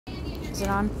it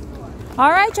on. All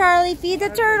right, Charlie, feed the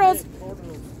turtles.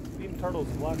 Feed turtles,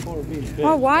 black quarter beef fish.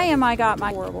 Oh, why am I got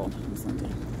my horrible?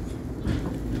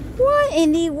 What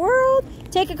in the world?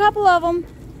 Take a couple of them.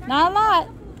 Not a lot.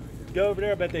 Go over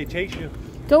there, I bet they chase you.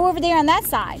 Go over there on that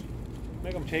side.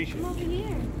 Make them chase you. Over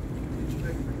here.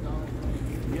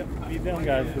 Yep, feed them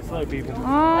guys, the slow people. Oh, Look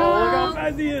how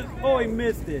fast he is. Oh, he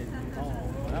missed it.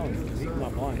 Oh, that was, he's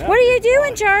not blind. What are you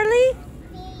doing, Charlie?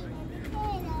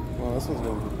 Well, this one's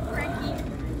going.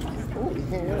 Oh, you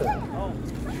can't get it.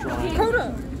 Oh,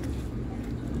 Coda.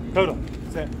 Coda,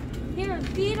 set. Here,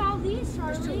 feed all these,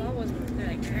 Charlie.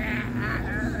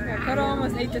 Coda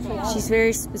almost ate this one. She's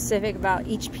very specific about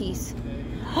each piece.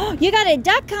 Oh, you got a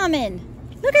duck coming.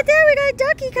 Look at that, we got a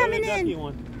ducky coming in.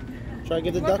 One. Try to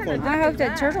get the duck one. I hope the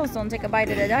turtles don't take a bite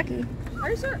of the ducky.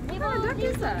 Are you sure? What kind of duck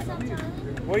is that?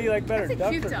 What do you like better, That's a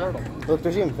ducks cute or duck. turtle? Look,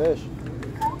 there's even fish.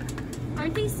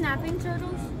 Aren't they snapping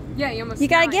turtles? Yeah, you almost. You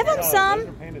gotta give him Those some.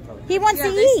 are panda turtles. He wants to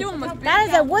they eat. still almost big. That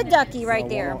is a wood ducky right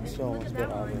there. Still almost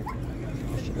get out of it.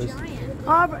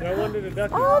 Oh, That one did a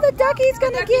ducky. oh, the ducky's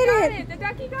gonna get it. The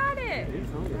ducky got it. He's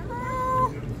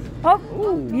hungry.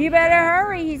 Oh, you better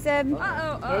hurry, he said. No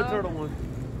turtle one.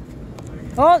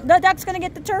 Oh, the duck's gonna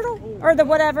get the turtle or the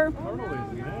whatever. Turtle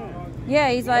is mad. Yeah,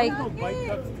 he's like, He's gonna bite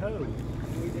duck's toe.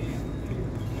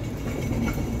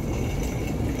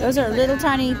 those are little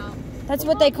tiny. That's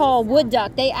what they call wood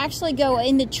duck. They actually go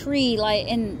in the tree like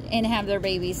and have their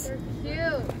babies. Cute.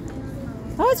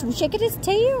 Oh, it's shaking his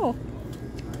tail.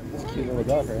 That's a cute little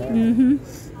duck, right?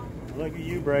 Mm-hmm. Look at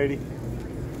you, Brady.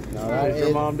 No, What that has your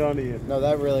it, mom done to you? no,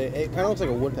 that really, it kind of looks like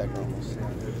a woodpecker almost.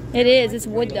 It is. It's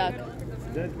wood duck.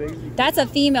 Is that baby? That's a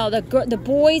female. The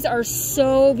boys are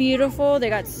so beautiful. They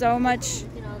got so much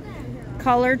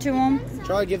color to them.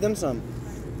 Try to give them some.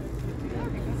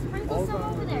 Sprinkle some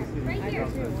over there, right here.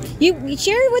 You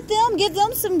share it with them. Give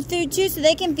them some food too, so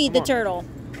they can feed the turtle.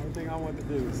 One thing I want to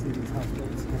do is see these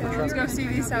hospitals. Let's go see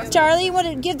these houses. Charlie, you want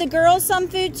to give the girls some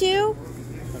food too?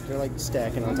 They're like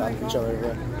stacking on top of each other.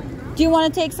 Yeah. Do you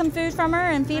want to take some food from her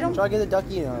and feed them? Try to get the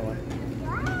ducky another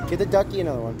one. Get the ducky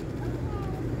another one.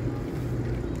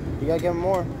 You gotta give them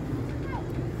more.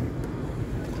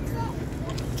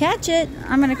 Catch it.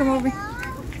 I'm gonna come over.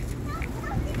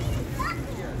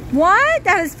 What?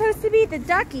 That was supposed to be the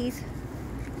duckies.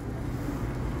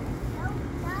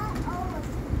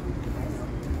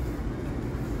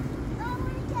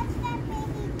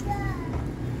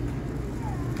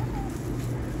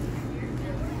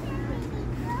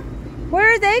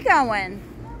 Where are they going?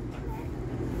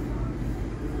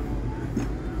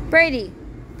 Brady,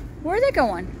 where are they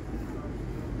going?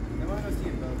 They want to go see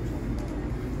a boat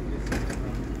or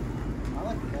something. I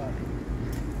like the duck.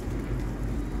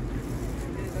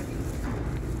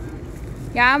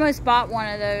 Yeah, I almost bought one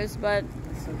of those, but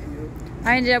So cute.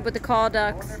 I ended up with the call I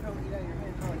ducks. wonder if he'll